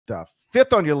stuff.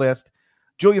 Fifth on your list,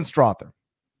 Julian Strawther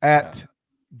at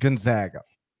Gonzaga,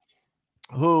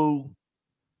 who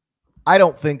I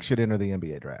don't think should enter the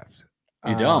NBA draft.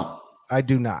 You don't? I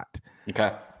do not.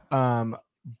 Okay.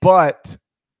 But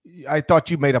I thought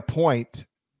you made a point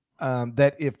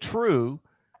that if true,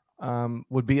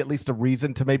 would be at least a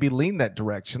reason to maybe lean that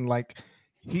direction. Like,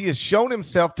 he has shown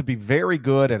himself to be very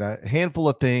good at a handful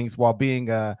of things while being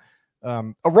a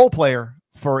role player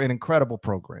for an incredible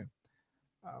program.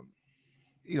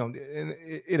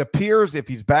 It appears if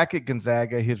he's back at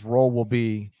Gonzaga, his role will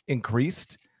be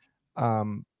increased,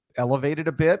 elevated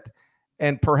a bit,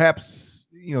 and perhaps,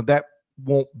 that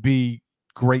won't be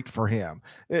great for him.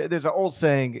 There's an old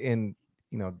saying in,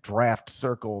 draft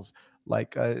circles,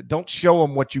 like, don't show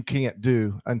them what you can't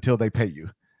do until they pay you.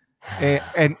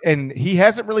 And he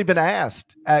hasn't really been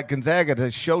asked at Gonzaga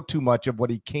to show too much of what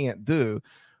he can't do,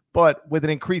 but with an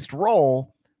increased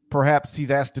role, perhaps he's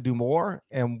asked to do more.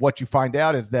 And what you find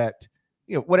out is that,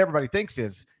 what everybody thinks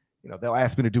is, they'll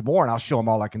ask me to do more and I'll show them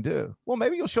all I can do. Well,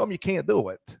 maybe you'll show them you can't do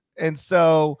it. And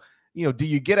so, do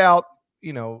you get out,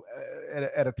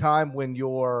 at a time when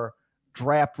your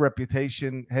draft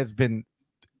reputation has been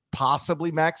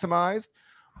possibly maximized,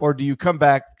 or do you come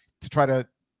back to try to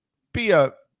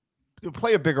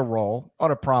play a bigger role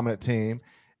on a prominent team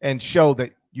and show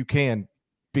that you can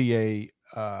be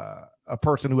a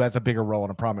person who has a bigger role on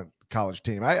a prominent college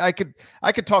team? I could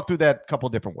talk through that a couple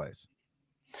of different ways.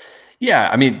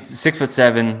 Yeah, I mean,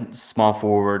 6'7", small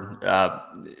forward.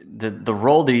 The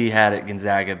role that he had at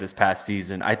Gonzaga this past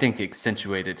season, I think,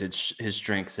 accentuated his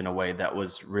strengths in a way that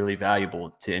was really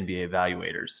valuable to NBA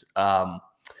evaluators.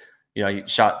 He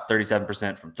shot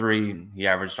 37% from three. He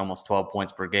averaged almost 12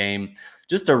 points per game.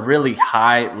 Just a really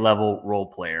high-level role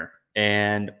player.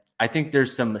 And I think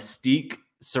there's some mystique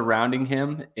surrounding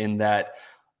him in that,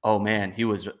 oh man, he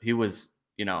was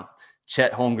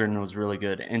Chet Holmgren was really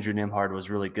good. Andrew Nembhard was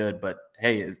really good. But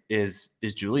hey, is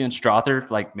Julian Strawther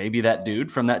like maybe that dude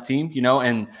from that team?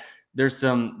 And there's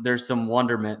some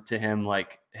wonderment to him.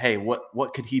 Like, hey,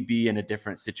 what could he be in a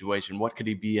different situation? What could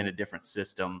he be in a different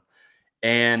system?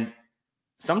 And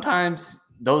sometimes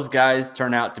those guys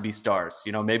turn out to be stars.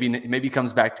 Maybe he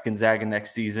comes back to Gonzaga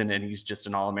next season and he's just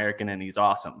an All-American and he's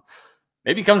awesome.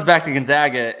 Maybe he comes back to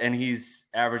Gonzaga and he's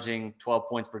averaging 12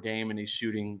 points per game and he's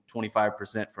shooting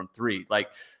 25% from three. Like,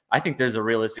 I think there's a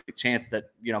realistic chance that,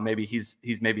 maybe he's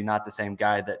maybe not the same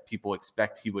guy that people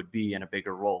expect he would be in a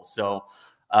bigger role. So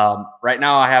right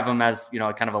now I have him as,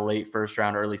 kind of a late first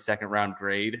round, early second round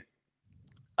grade.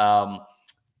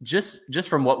 Just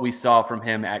from what we saw from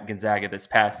him at Gonzaga this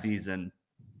past season,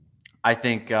 I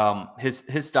think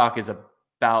his stock is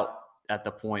about at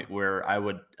the point where I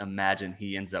would imagine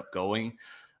he ends up going.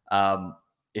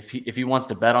 If he wants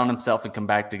to bet on himself and come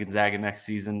back to Gonzaga next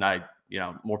season,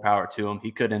 more power to him.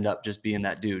 He could end up just being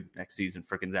that dude next season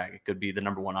for Gonzaga. It could be the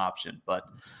number one option. But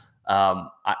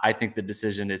I think the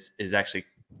decision is actually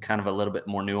kind of a little bit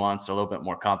more nuanced, a little bit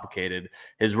more complicated.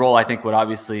 His role, I think, would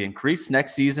obviously increase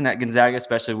next season at Gonzaga,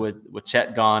 especially with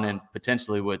Chet gone and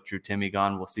potentially with Drew Timme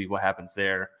gone. We'll see what happens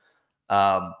there.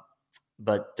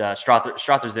 But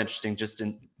Strawther's interesting, just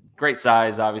in great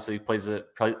size, obviously plays a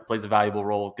valuable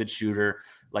role, good shooter,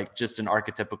 like just an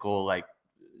archetypical like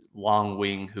long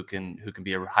wing who can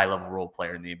be a high level role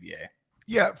player in the NBA.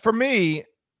 Yeah, for me,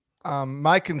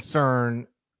 my concern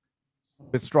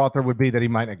with Strawther would be that he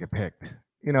might not get picked.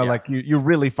 Like you're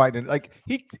really fighting. Like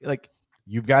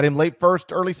you've got him late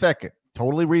first, early second,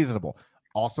 totally reasonable.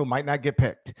 Also might not get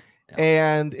picked. Yeah.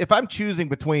 And if I'm choosing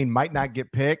between might not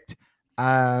get picked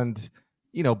and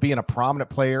being a prominent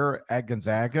player at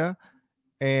Gonzaga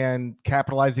and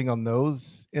capitalizing on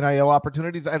those NIL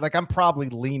opportunities, I'm probably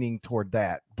leaning toward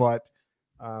that. But,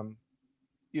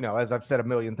 as I've said a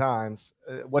million times,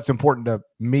 what's important to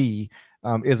me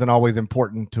isn't always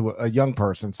important to a young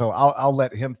person. So I'll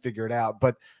let him figure it out.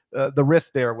 But the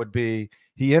risk there would be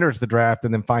he enters the draft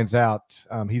and then finds out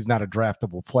he's not a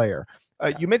draftable player.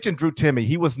 You mentioned Drew Timme.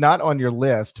 He was not on your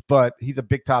list, but he's a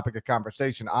big topic of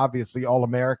conversation. Obviously,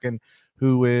 All-American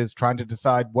who is trying to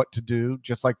decide what to do,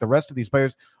 just like the rest of these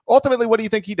players. Ultimately, what do you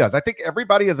think he does? I think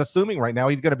everybody is assuming right now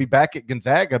he's going to be back at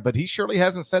Gonzaga, but he surely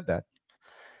hasn't said that.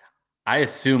 I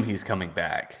assume he's coming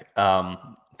back.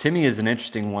 Timme is an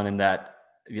interesting one in that,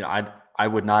 I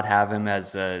would not have him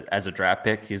as a draft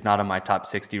pick. He's not on my top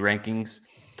 60 rankings.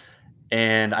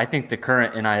 And I think the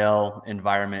current NIL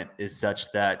environment is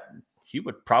such that he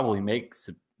would probably make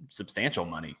substantial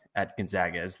money at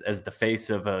Gonzaga as the face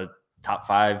of a top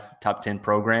 5, top 10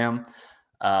 program.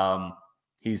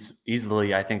 He's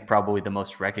easily, I think, probably the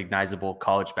most recognizable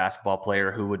college basketball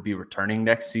player who would be returning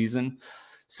next season.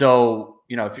 So,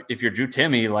 if you're Drew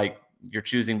Timme, like you're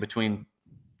choosing between,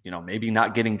 maybe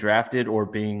not getting drafted or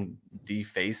being the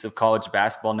face of college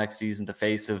basketball next season, the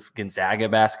face of Gonzaga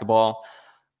basketball,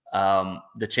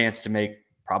 the chance to make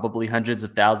probably hundreds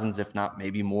of thousands, if not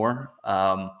maybe more.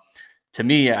 To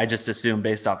me, I just assume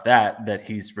based off that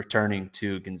he's returning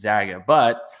to Gonzaga.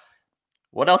 But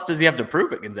what else does he have to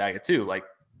prove at Gonzaga too? Like,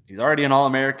 he's already an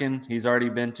All-American. He's already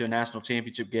been to a national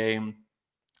championship game.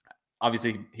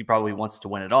 Obviously, he probably wants to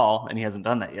win it all, and he hasn't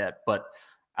done that yet. But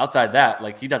outside that,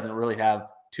 like, he doesn't really have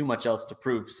too much else to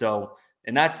prove. So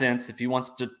in that sense, if he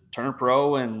wants to turn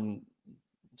pro and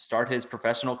start his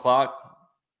professional clock,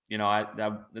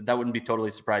 that wouldn't be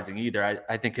totally surprising either.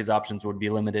 I think his options would be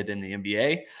limited in the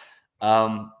NBA.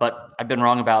 But I've been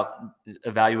wrong about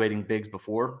evaluating bigs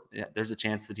before. Yeah, there's a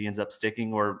chance that he ends up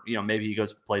sticking, or maybe he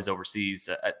goes plays overseas.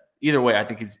 Either way, I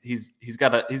think he's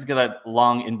got a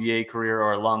long NBA career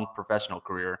or a long professional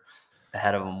career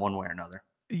ahead of him, one way or another.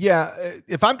 Yeah,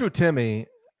 if I'm Drew Timme,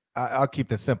 I'll keep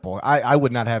this simple. I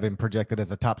would not have him projected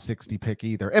as a top 60 pick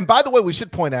either. And by the way, we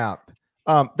should point out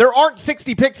there aren't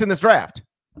 60 picks in this draft.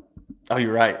 Oh,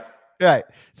 you're right. Right.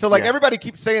 So like everybody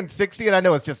keeps saying 60, and I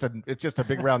know it's just a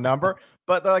big round number,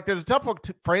 but like there's a couple of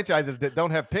franchises that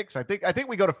don't have picks. I think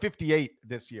we go to 58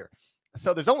 this year.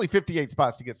 So there's only 58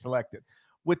 spots to get selected.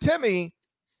 With Timme,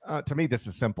 to me, this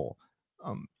is simple.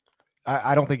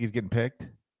 I don't think he's getting picked,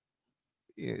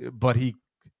 but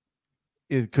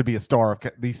it could be a star of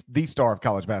the star of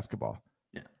college basketball.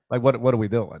 Yeah. Like what are we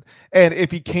doing? And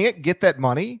if he can't get that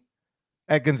money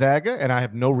at Gonzaga, and I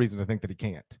have no reason to think that he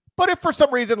can't. But if for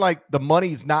some reason, like the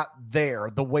money's not there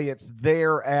the way it's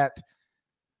there at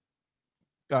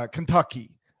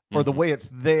Kentucky or the way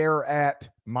it's there at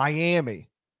Miami,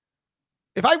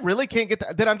 if I really can't get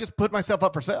that, then I'm just putting myself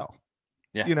up for sale.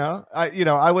 Yeah.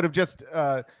 I would have just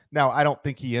now I don't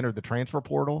think he entered the transfer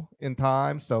portal in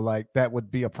time. So like that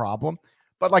would be a problem.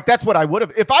 But like that's what I would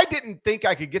have if I didn't think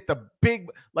I could get the big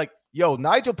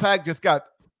Nigel Pack just got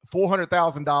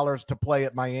 $400,000 to play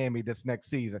at Miami this next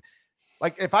season.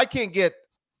 Like, if I can't get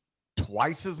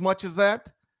twice as much as that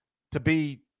to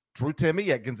be Drew Timme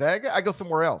at Gonzaga, I go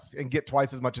somewhere else and get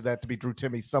twice as much of that to be Drew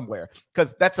Timme somewhere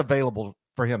because that's available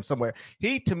for him somewhere.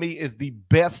 He, to me, is the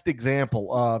best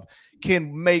example of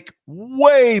can make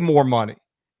way more money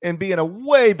and be in a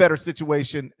way better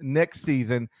situation next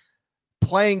season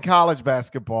playing college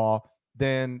basketball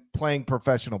than playing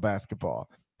professional basketball.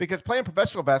 Because playing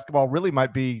professional basketball really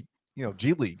might be,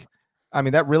 G League. I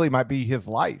mean, that really might be his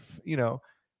life.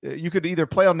 You could either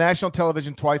play on national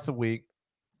television twice a week,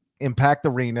 impact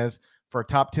arenas for a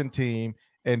top 10 team,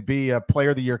 and be a player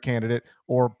of the year candidate,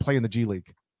 or play in the G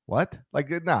League. What? Like,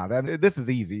 this is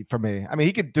easy for me. I mean,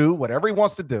 he could do whatever he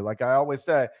wants to do, like I always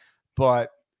say.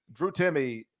 But Drew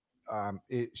Timme,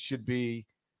 it should be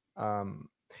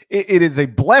it is a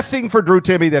blessing for Drew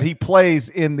Timme that he plays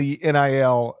in the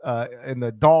NIL, in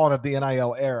the dawn of the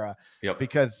NIL era,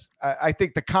 because I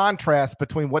think the contrast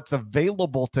between what's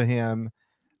available to him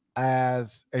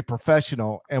as a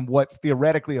professional and what's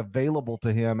theoretically available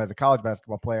to him as a college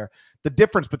basketball player, the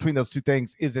difference between those two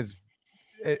things is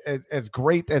as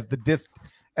great as the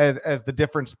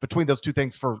difference between those two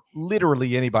things for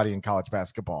literally anybody in college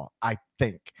basketball, I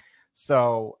think.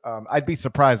 So I'd be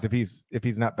surprised if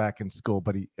he's not back in school,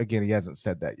 but he hasn't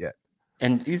said that yet.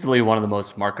 And easily one of the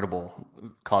most marketable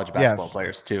college basketball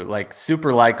players too, like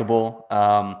super likable.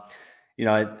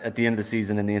 At the end of the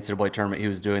season in the NCAA tournament, he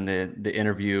was doing the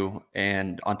interview,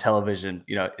 and on television,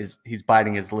 he's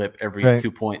biting his lip every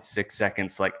 2.6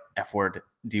 seconds, like F word,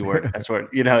 D word, S word.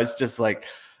 It's just like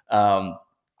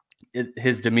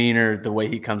his demeanor, the way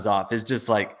he comes off is just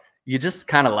like, you just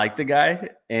kind of like the guy,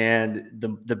 and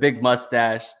the big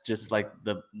mustache, just like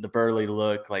the burly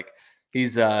look, like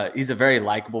he's a very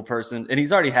likable person, and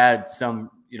he's already had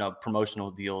some promotional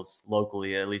deals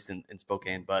locally, at least in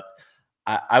Spokane. But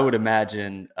I would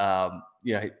imagine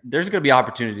there's going to be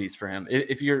opportunities for him.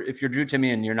 If you're Drew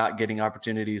Timme and you're not getting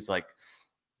opportunities, like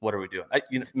what are we doing?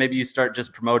 Maybe you start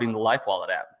just promoting the Life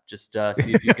Wallet app. Just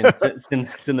see if you can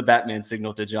send the Batman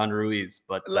signal to John Ruiz.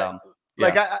 But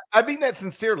like I mean that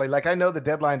sincerely. Like I know the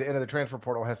deadline to enter the transfer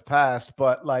portal has passed,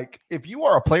 but like if you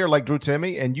are a player like Drew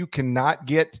Timme and you cannot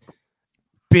get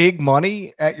big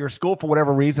money at your school for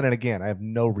whatever reason, and again, I have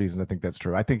no reason to think that's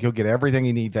true. I think he'll get everything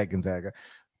he needs at Gonzaga,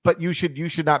 but you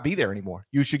should not be there anymore.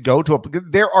 You should go to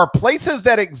there are places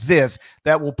that exist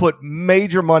that will put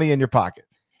major money in your pocket.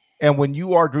 And when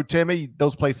you are Drew Timme,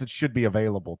 those places should be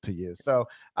available to you. So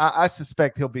I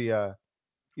suspect he'll be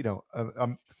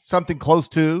something close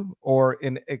to or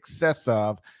in excess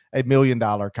of $1 million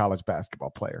college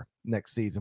basketball player next season.